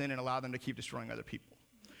ignore their sin and allow them to keep destroying other people.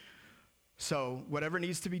 So whatever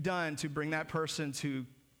needs to be done to bring that person to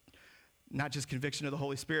not just conviction of the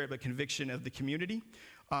Holy Spirit, but conviction of the community,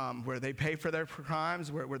 where they pay for their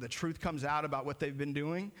crimes, where the truth comes out about what they've been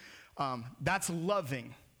doing, that's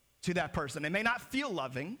loving to that person. They may not feel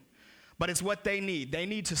loving, but it's what they need. They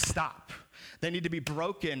need to stop. They need to be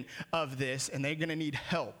broken of this, and they're going to need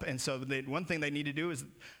help. And so one thing they need to do is,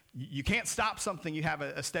 you can't stop something you have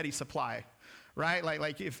a steady supply, right?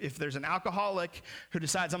 Like if there's an alcoholic who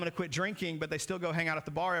decides, I'm going to quit drinking, but they still go hang out at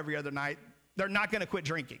the bar every other night, they're not going to quit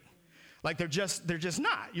drinking. Like they're just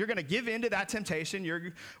not. You're going to give into that temptation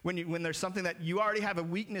when there's something that you already have a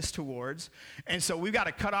weakness towards. And so we've got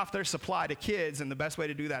to cut off their supply to kids, and the best way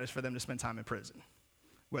to do that is for them to spend time in prison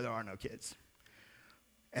where there are no kids.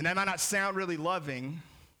 And that might not sound really loving,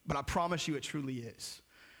 but I promise you it truly is.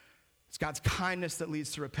 It's God's kindness that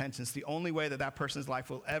leads to repentance. The only way that that person's life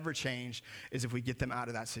will ever change is if we get them out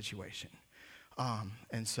of that situation.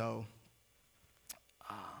 And so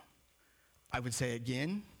I would say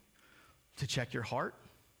again, to check your heart.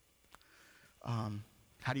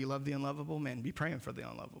 How do you love the unlovable? Man, be praying for the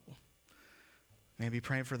unlovable. Man, be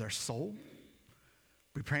praying for their soul.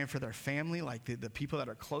 Be praying for their family. Like the people that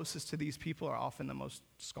are closest to these people are often the most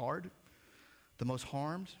scarred, the most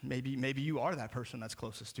harmed. Maybe you are that person that's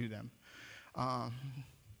closest to them.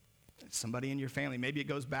 Somebody in your family, maybe it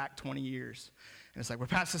goes back 20 years. And it's like, we're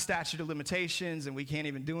past the statute of limitations and we can't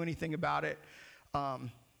even do anything about it.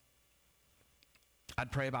 I'd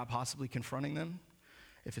pray about possibly confronting them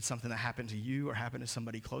if it's something that happened to you or happened to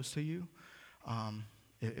somebody close to you.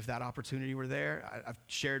 If that opportunity were there, I've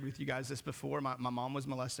shared with you guys this before. My mom was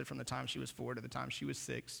molested from the time she was 4 to the time she was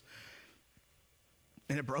 6.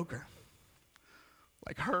 And it broke her.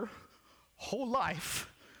 Like her whole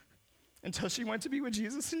life until she went to be with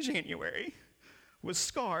Jesus in January was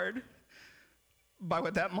scarred by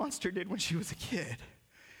what that monster did when she was a kid.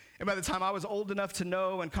 And by the time I was old enough to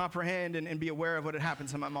know and comprehend and be aware of what had happened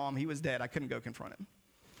to my mom, he was dead. I couldn't go confront him,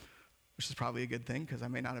 which is probably a good thing because I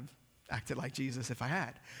may not have acted like Jesus if I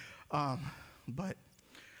had. But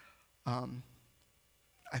I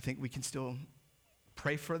think we can still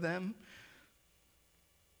pray for them.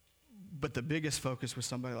 But the biggest focus with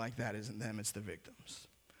somebody like that isn't them, it's the victims.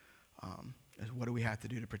 What do we have to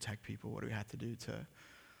do to protect people? What do we have to do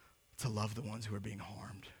to love the ones who are being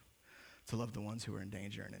harmed? To love the ones who are in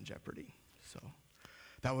danger and in jeopardy. So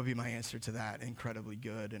that would be my answer to that incredibly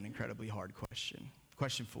good and incredibly hard question.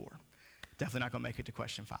 Question 4. Definitely not going to make it to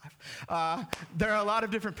question 5. There are a lot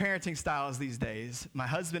of different parenting styles these days. My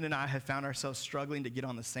husband and I have found ourselves struggling to get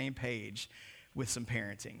on the same page with some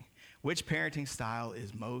parenting. Which parenting style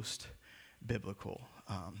is most biblical?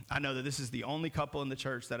 I know that this is the only couple in the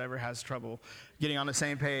church that ever has trouble getting on the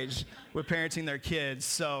same page with parenting their kids.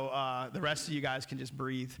 So the rest of you guys can just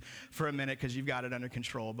breathe for a minute because you've got it under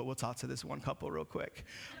control. But we'll talk to this one couple real quick.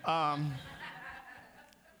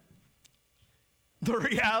 The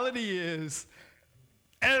reality is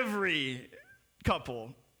every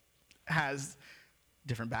couple has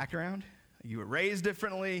different background. You were raised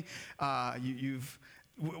differently.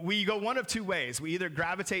 We go one of two ways. We either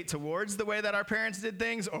gravitate towards the way that our parents did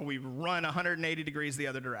things, or we run 180 degrees the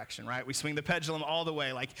other direction, right? We swing the pendulum all the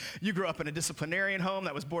way. Like, you grew up in a disciplinarian home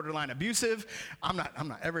that was borderline abusive. I'm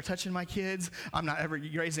not ever touching my kids. I'm not ever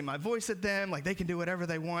raising my voice at them. Like, they can do whatever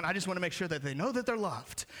they want. I just want to make sure that they know that they're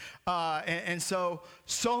loved. And so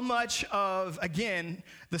much of, again,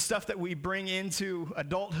 the stuff that we bring into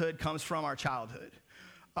adulthood comes from our childhood.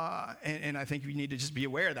 And I think we need to just be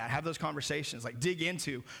aware of that. Have those conversations. Like, dig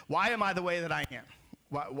into, why am I the way that I am?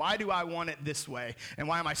 Why do I want it this way? And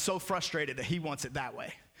why am I so frustrated that he wants it that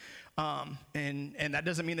way? And that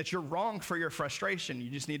doesn't mean that you're wrong for your frustration. You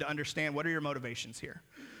just need to understand, what are your motivations here?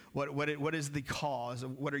 What is the cause?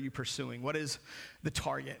 What are you pursuing? What is the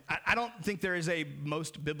target? I don't think there is a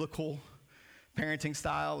most biblical parenting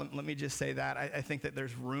style. Let me just say that. I think that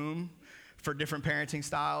there's room for different parenting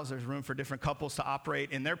styles. There's room for different couples to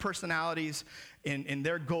operate in their personalities, in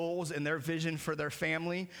their goals, in their vision for their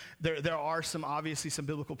family. There are obviously some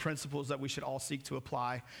biblical principles that we should all seek to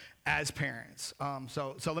apply as parents.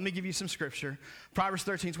 So let me give you some scripture. Proverbs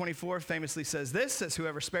 13:24 famously says this, says,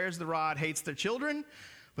 whoever spares the rod hates their children,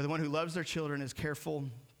 but the one who loves their children is careful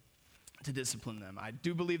to discipline them. I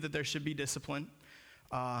do believe that there should be discipline.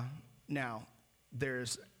 Now,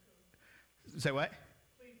 say what?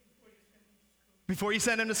 Before you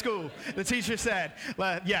send them to school, the teacher said,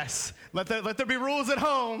 yes, let there be rules at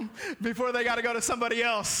home before they got to go to somebody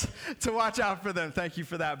else to watch out for them. Thank you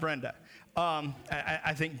for that, Brenda.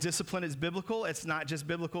 I think discipline is biblical. It's not just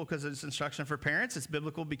biblical because it's instruction for parents. It's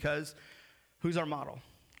biblical because who's our model?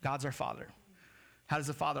 God's our Father. How does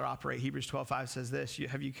the Father operate? Hebrews 12:5 says this,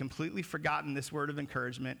 have you completely forgotten this word of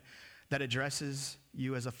encouragement that addresses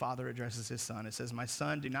you as a father addresses his son? It says, my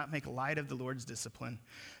son, do not make light of the Lord's discipline.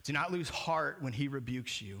 Do not lose heart when he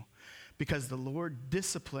rebukes you, because the Lord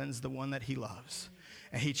disciplines the one that he loves.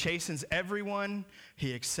 And he chastens everyone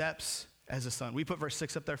he accepts as a son. We put verse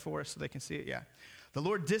 6 up there for us so they can see it. Yeah. The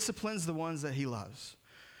Lord disciplines the ones that he loves.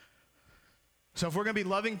 So if we're going to be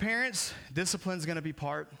loving parents, discipline's going to be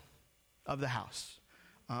part of the house.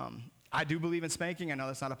 I do believe in spanking. I know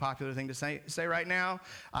that's not a popular thing to say right now.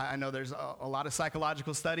 I know there's a lot of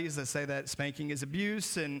psychological studies that say that spanking is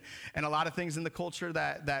abuse and a lot of things in the culture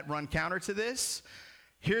that run counter to this.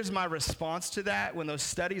 Here's my response to that. When those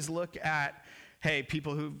studies look at, hey,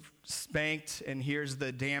 people who've spanked and here's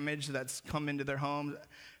the damage that's come into their home,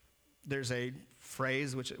 there's a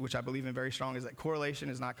phrase which I believe in very strong, is that correlation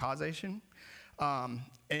is not causation.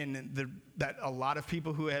 That a lot of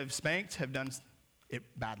people who have spanked have done it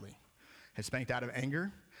badly. Has spanked out of anger,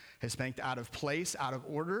 has spanked out of place, out of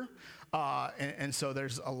order. And so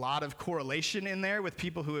there's a lot of correlation in there with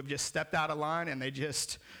people who have just stepped out of line and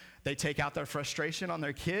they take out their frustration on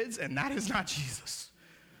their kids, and that is not Jesus.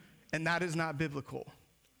 And that is not biblical.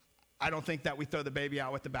 I don't think that we throw the baby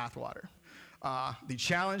out with the bathwater. The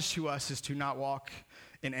challenge to us is to not walk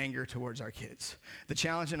in anger towards our kids. The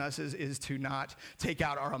challenge in us is to not take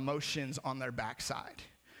out our emotions on their backside.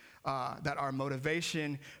 That our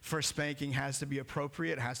motivation for spanking has to be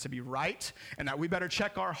appropriate, has to be right, and that we better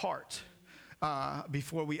check our heart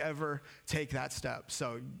before we ever take that step.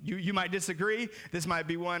 So you might disagree. This might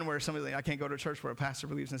be one where somebody's like, I can't go to a church where a pastor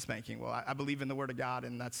believes in spanking. Well, I believe in the Word of God,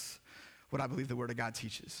 and that's what I believe the Word of God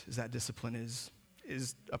teaches, is that discipline is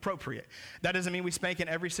appropriate. That doesn't mean we spank in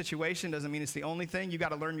every situation, doesn't mean it's the only thing. You got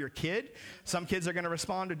to learn your kid. Some kids are going to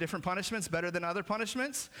respond to different punishments better than other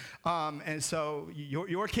punishments. And so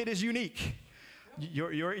your kid is unique.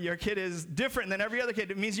 Your kid is different than every other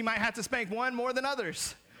kid. It means you might have to spank one more than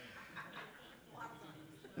others.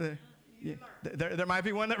 There might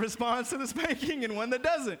be one that responds to the spanking and one that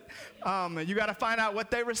doesn't. You got to find out what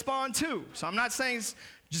they respond to. So I'm not saying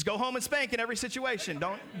just go home and spank in every situation.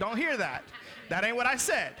 Don't hear that. That ain't what I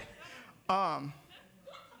said.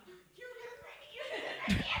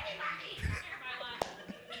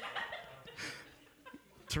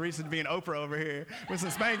 Teresa's being Oprah over here with some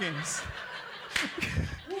spankings.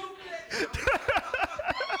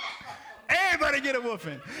 Everybody get a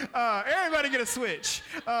whooping. Everybody get a switch.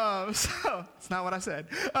 So it's not what I said.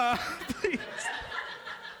 Please.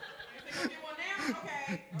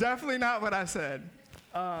 Definitely not what I said.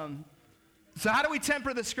 So how do we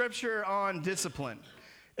temper the scripture on discipline?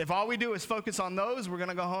 If all we do is focus on those, we're going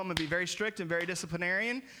to go home and be very strict and very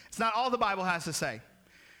disciplinarian. It's not all the Bible has to say.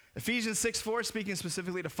 Ephesians 6:4, speaking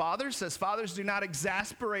specifically to fathers, says, fathers, do not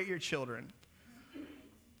exasperate your children.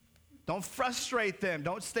 Don't frustrate them.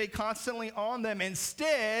 Don't stay constantly on them.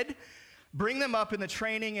 Instead, bring them up in the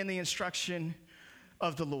training and the instruction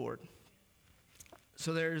of the Lord.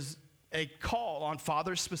 So there's a call on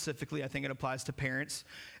fathers specifically. I think it applies to parents.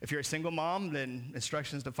 If you're a single mom, then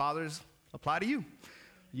instructions to fathers apply to you.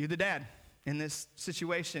 You, the dad, in this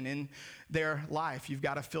situation, in their life. You've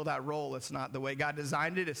got to fill that role. It's not the way God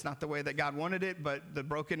designed it. It's not the way that God wanted it, but the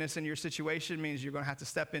brokenness in your situation means you're going to have to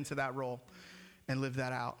step into that role and live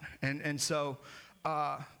that out. And so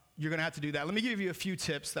you're going to have to do that. Let me give you a few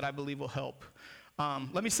tips that I believe will help.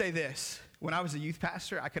 Let me say this. When I was a youth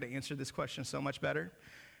pastor, I could have answered this question so much better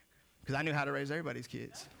because I knew how to raise everybody's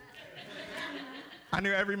kids. I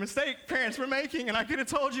knew every mistake parents were making, and I could have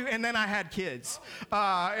told you, and then I had kids.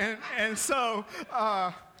 So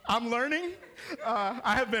I'm learning.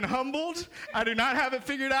 I have been humbled. I do not have it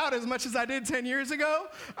figured out as much as I did 10 years ago.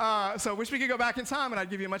 So I wish we could go back in time, and I'd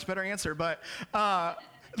give you a much better answer. But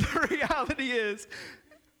the reality is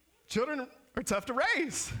children are tough to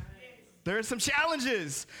raise. There are some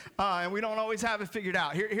challenges, and we don't always have it figured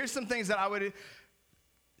out. Here's some things that I would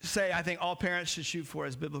say I think all parents should shoot for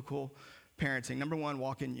as biblical parenting. Number one,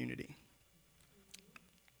 walk in unity.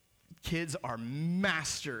 Kids are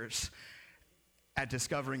masters at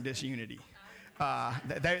discovering disunity.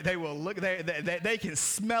 They will look, they can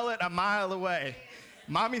smell it a mile away.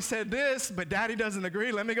 Mommy said this, but daddy doesn't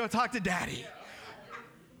agree. Let me go talk to daddy.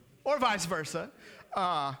 Or vice versa.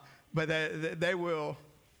 But they will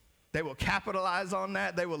capitalize on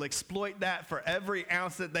that. They will exploit that for every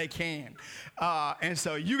ounce that they can. And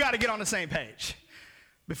so you got to get on the same page.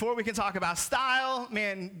 Before we can talk about style,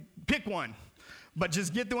 man, pick one. But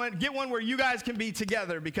just get one where you guys can be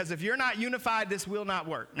together, because if you're not unified, this will not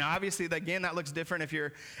work. Now, obviously, again, that looks different if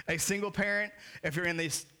you're a single parent, if you're in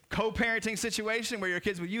this co-parenting situation where your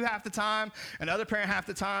kid's with you half the time and the other parent half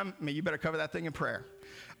the time. I mean, you better cover that thing in prayer.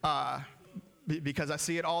 Because I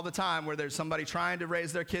see it all the time where there's somebody trying to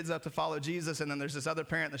raise their kids up to follow Jesus, and then there's this other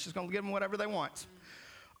parent that's just going to give them whatever they want.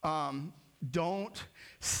 Don't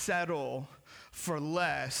settle for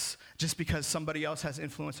less just because somebody else has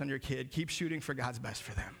influence on your kid. Keep shooting for God's best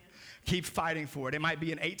for them. Keep fighting for it. It might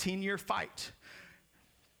be an 18-year fight.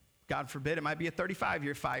 God forbid, it might be a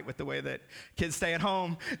 35-year fight with the way that kids stay at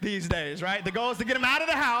home these days, right? The goal is to get them out of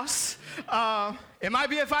the house. It might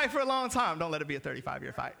be a fight for a long time. Don't let it be a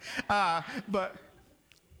 35-year fight. But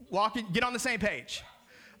get on the same page.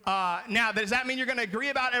 Now, does that mean you're going to agree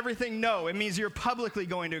about everything? No, it means you're publicly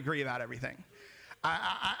going to agree about everything.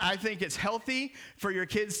 I think it's healthy for your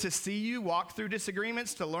kids to see you walk through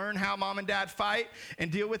disagreements, to learn how mom and dad fight and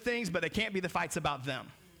deal with things, but it can't be the fights about them.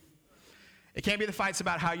 It can't be the fights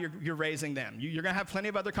about how you're raising them. You're going to have plenty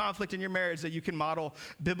of other conflict in your marriage that you can model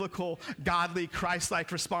biblical, godly,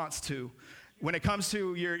 Christ-like response to. When it comes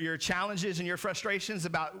to your challenges and your frustrations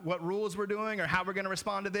about what rules we're doing or how we're going to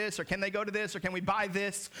respond to this, or can they go to this, or can we buy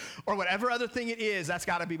this, or whatever other thing it is, that's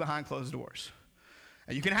got to be behind closed doors.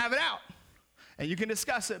 And you can have it out. And you can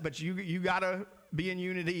discuss it, but you got to be in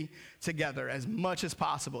unity together as much as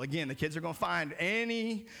possible. Again, the kids are going to find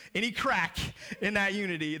any crack in that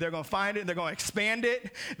unity. They're going to find it. They're going to expand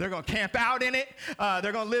it. They're going to camp out in it.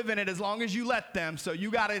 They're going to live in it as long as you let them. So you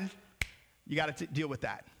got to deal with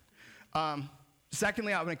that.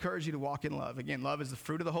 Secondly, I would encourage you to walk in love. Again, love is the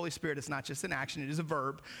fruit of the Holy Spirit. It's not just an action. It is a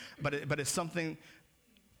verb, but it's something.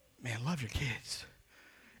 Man, love your kids.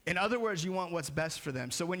 In other words, you want what's best for them.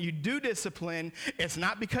 So when you do discipline, it's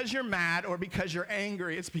not because you're mad or because you're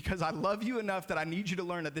angry. It's because I love you enough that I need you to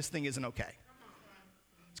learn that this thing isn't okay.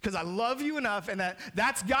 It's because I love you enough, and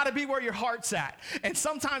that's got to be where your heart's at. And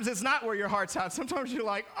sometimes it's not where your heart's at. Sometimes you're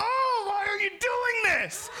like, oh, why are you doing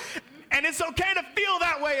this? And it's okay to feel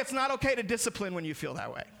that way. It's not okay to discipline when you feel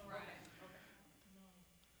that way.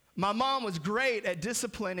 My mom was great at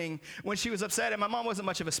disciplining when she was upset, and my mom wasn't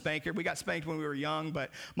much of a spanker. We got spanked when we were young,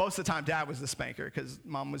 but most of the time, Dad was the spanker because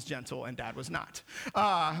Mom was gentle and Dad was not.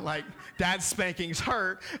 Dad's spankings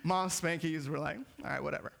hurt. Mom's spankings were like, all right,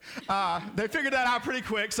 whatever. They figured that out pretty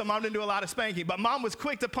quick, so Mom didn't do a lot of spanking. But Mom was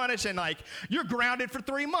quick to punish and you're grounded for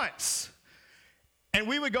 3 months. And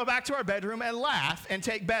we would go back to our bedroom and laugh and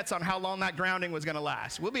take bets on how long that grounding was going to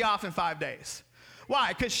last. We'll be off in 5 days.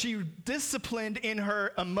 Why? Because she disciplined in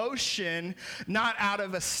her emotion, not out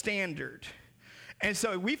of a standard. And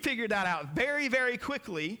so we figured that out very, very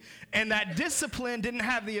quickly, and that discipline didn't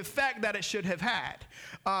have the effect that it should have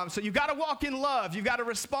had. So you've got to walk in love. You've got to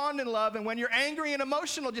respond in love. And when you're angry and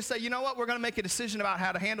emotional, just say, you know what, we're going to make a decision about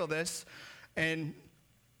how to handle this. And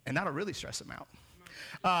that'll really stress them out.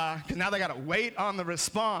 Because now they got to wait on the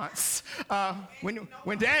response.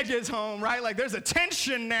 When Dad gets home, right, there's a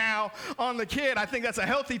tension now on the kid. I think that's a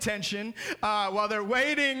healthy tension. While they're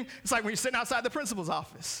waiting, it's like when you're sitting outside the principal's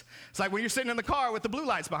office. It's like when you're sitting in the car with the blue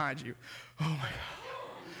lights behind you. Oh, my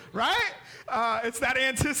God. Right? It's that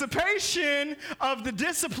anticipation of the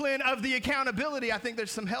discipline, of the accountability. I think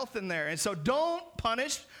there's some health in there. And so don't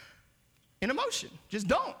punish in emotion. Just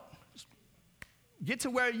don't. Get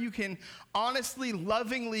to where you can honestly,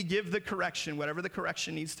 lovingly give the correction, whatever the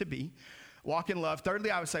correction needs to be. Walk in love.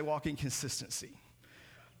 Thirdly, I would say walk in consistency.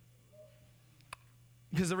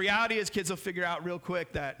 Because the reality is kids will figure out real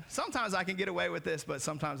quick that sometimes I can get away with this, but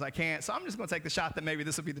sometimes I can't. So I'm just going to take the shot that maybe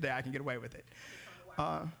this will be the day I can get away with it.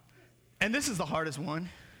 And this is the hardest one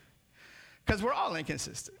because we're all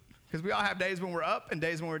inconsistent. Because we all have days when we're up and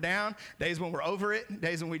days when we're down, days when we're over it,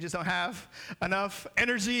 days when we just don't have enough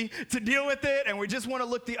energy to deal with it, and we just want to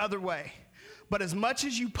look the other way. But as much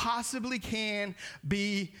as you possibly can,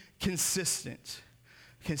 be consistent.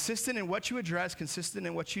 Consistent in what you address, consistent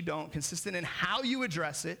in what you don't, consistent in how you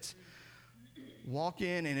address it. Walk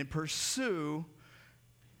in and pursue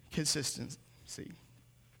consistency.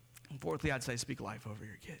 And fourthly, I'd say speak life over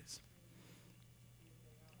your kids.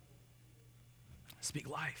 Speak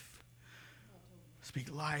life.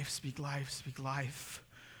 Speak life, speak life, speak life.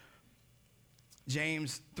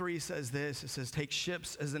 James 3 says this. It says, take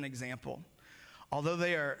ships as an example. Although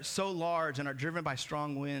they are so large and are driven by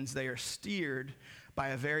strong winds, they are steered by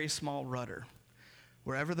a very small rudder,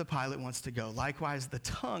 wherever the pilot wants to go. Likewise, the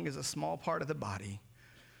tongue is a small part of the body,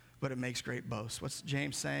 but it makes great boast. What's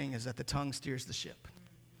James saying is that the tongue steers the ship.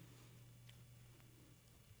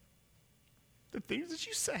 The things that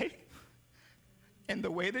you say and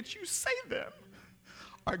the way that you say them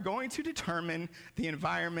are going to determine the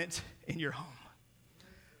environment in your home.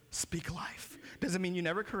 Speak life. Doesn't mean you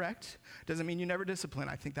never correct. Doesn't mean you never discipline.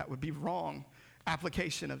 I think that would be wrong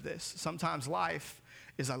application of this. Sometimes life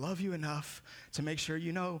is I love you enough to make sure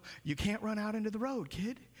you know you can't run out into the road,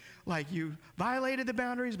 kid. You violated the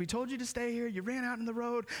boundaries. We told you to stay here. You ran out in the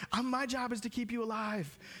road. My job is to keep you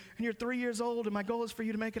alive. And you're 3 years old, and my goal is for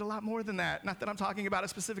you to make it a lot more than that. Not that I'm talking about a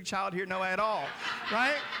specific child here, no, at all.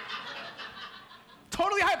 Right?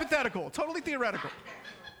 Totally hypothetical, totally theoretical.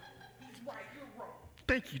 He's right, you're wrong.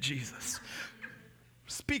 Thank you, Jesus.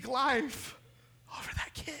 Speak life over that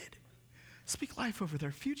that kid. Speak life over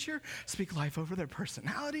their future. Speak life over their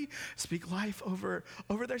personality. Speak life over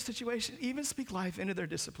their situation. Even speak life into their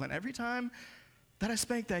discipline. Every time that I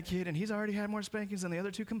spank that kid, and he's already had more spankings than the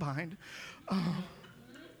other two combined, tell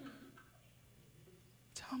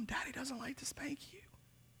him Daddy doesn't like to spank you.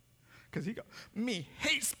 Because he goes, me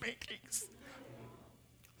hate spankings.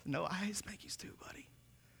 No, I hate spankings too, buddy.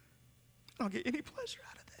 I don't get any pleasure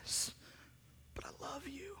out of this. But I love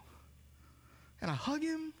you. And I hug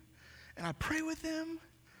him, and I pray with him,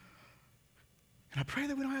 and I pray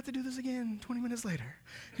that we don't have to do this again 20 minutes later.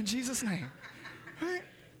 In Jesus' name. Right?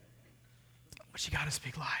 But you got to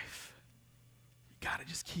speak life. You got to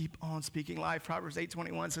just keep on speaking life. Proverbs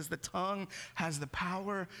 8:21 says the tongue has the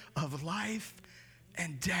power of life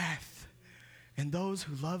and death, and those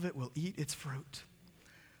who love it will eat its fruit.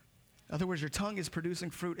 In other words, your tongue is producing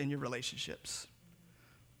fruit in your relationships.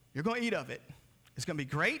 You're going to eat of it. It's going to be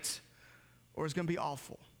great, or it's going to be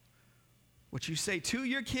awful. What you say to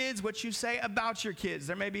your kids, what you say about your kids.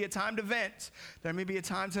 There may be a time to vent. There may be a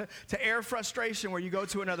time to air frustration where you go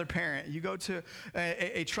to another parent. You go to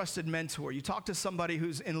a trusted mentor. You talk to somebody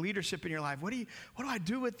who's in leadership in your life. What do I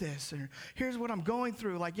do with this? Or here's what I'm going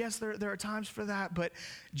through. Like, yes, there are times for that, but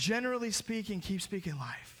generally speaking, keep speaking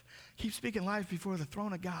life. Keep speaking life before the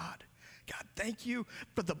throne of God. God, thank you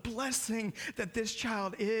for the blessing that this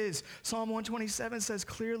child is. Psalm 127 says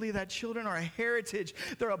clearly that children are a heritage.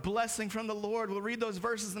 They're a blessing from the Lord. We'll read those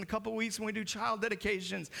verses in a couple weeks when we do child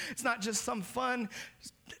dedications. It's not just some fun,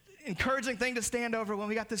 encouraging thing to stand over when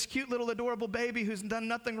we got this cute little adorable baby who's done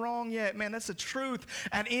nothing wrong yet. Man, that's the truth.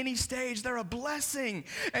 At any stage, they're a blessing.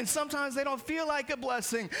 And sometimes they don't feel like a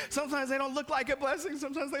blessing. Sometimes they don't look like a blessing.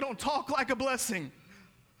 Sometimes they don't talk like a blessing.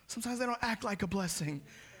 Sometimes they don't act like a blessing.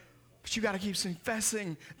 But you got to keep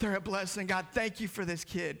confessing they're a blessing. God, thank you for this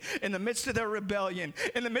kid. In the midst of their rebellion,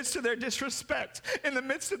 in the midst of their disrespect, in the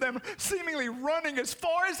midst of them seemingly running as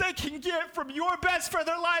far as they can get from your best for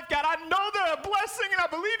their life, God, I know they're a blessing, and I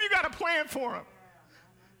believe you got a plan for them.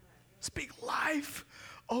 Speak life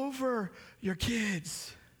over your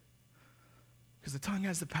kids. Because the tongue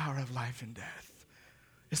has the power of life and death.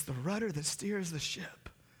 It's the rudder that steers the ship.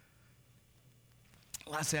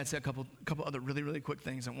 Lastly, I'd say a couple other really, really quick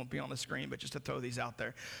things that won't be on the screen, but just to throw these out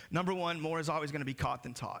there. Number one, more is always going to be caught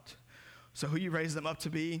than taught. So who you raise them up to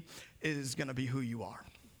be is going to be who you are.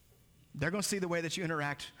 They're going to see the way that you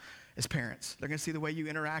interact as parents. They're going to see the way you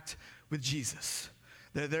interact with Jesus.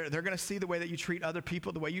 They're going to see the way that you treat other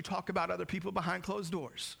people, the way you talk about other people behind closed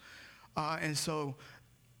doors. And so,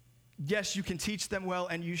 yes, you can teach them well,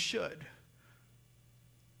 and you should.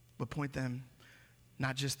 But point them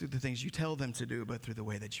not just through the things you tell them to do, but through the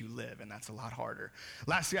way that you live, and that's a lot harder.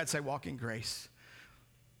 Lastly, I'd say walk in grace.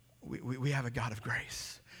 We have a God of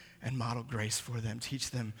grace, and model grace for them. Teach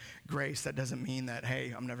them grace. That doesn't mean that,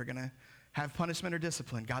 hey, I'm never going to have punishment or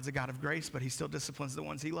discipline. God's a God of grace, but he still disciplines the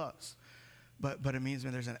ones he loves. But it means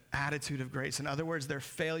when there's an attitude of grace. In other words, their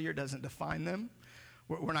failure doesn't define them.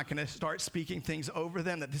 We're not going to start speaking things over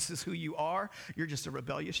them that this is who you are. You're just a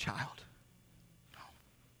rebellious child.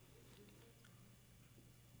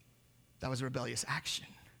 That was a rebellious action.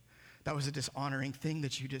 That was a dishonoring thing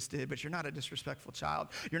that you just did, but you're not a disrespectful child.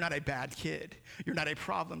 You're not a bad kid. You're not a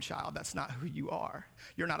problem child. That's not who you are.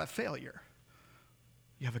 You're not a failure.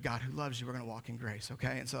 You have a God who loves you. We're going to walk in grace,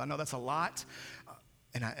 okay? And so I know that's a lot,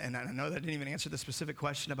 and I know that I didn't even answer the specific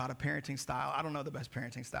question about a parenting style. I don't know the best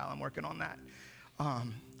parenting style. I'm working on that.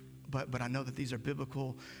 But I know that these are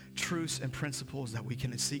biblical truths and principles that we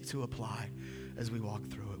can seek to apply as we walk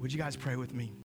through it. Would you guys pray with me?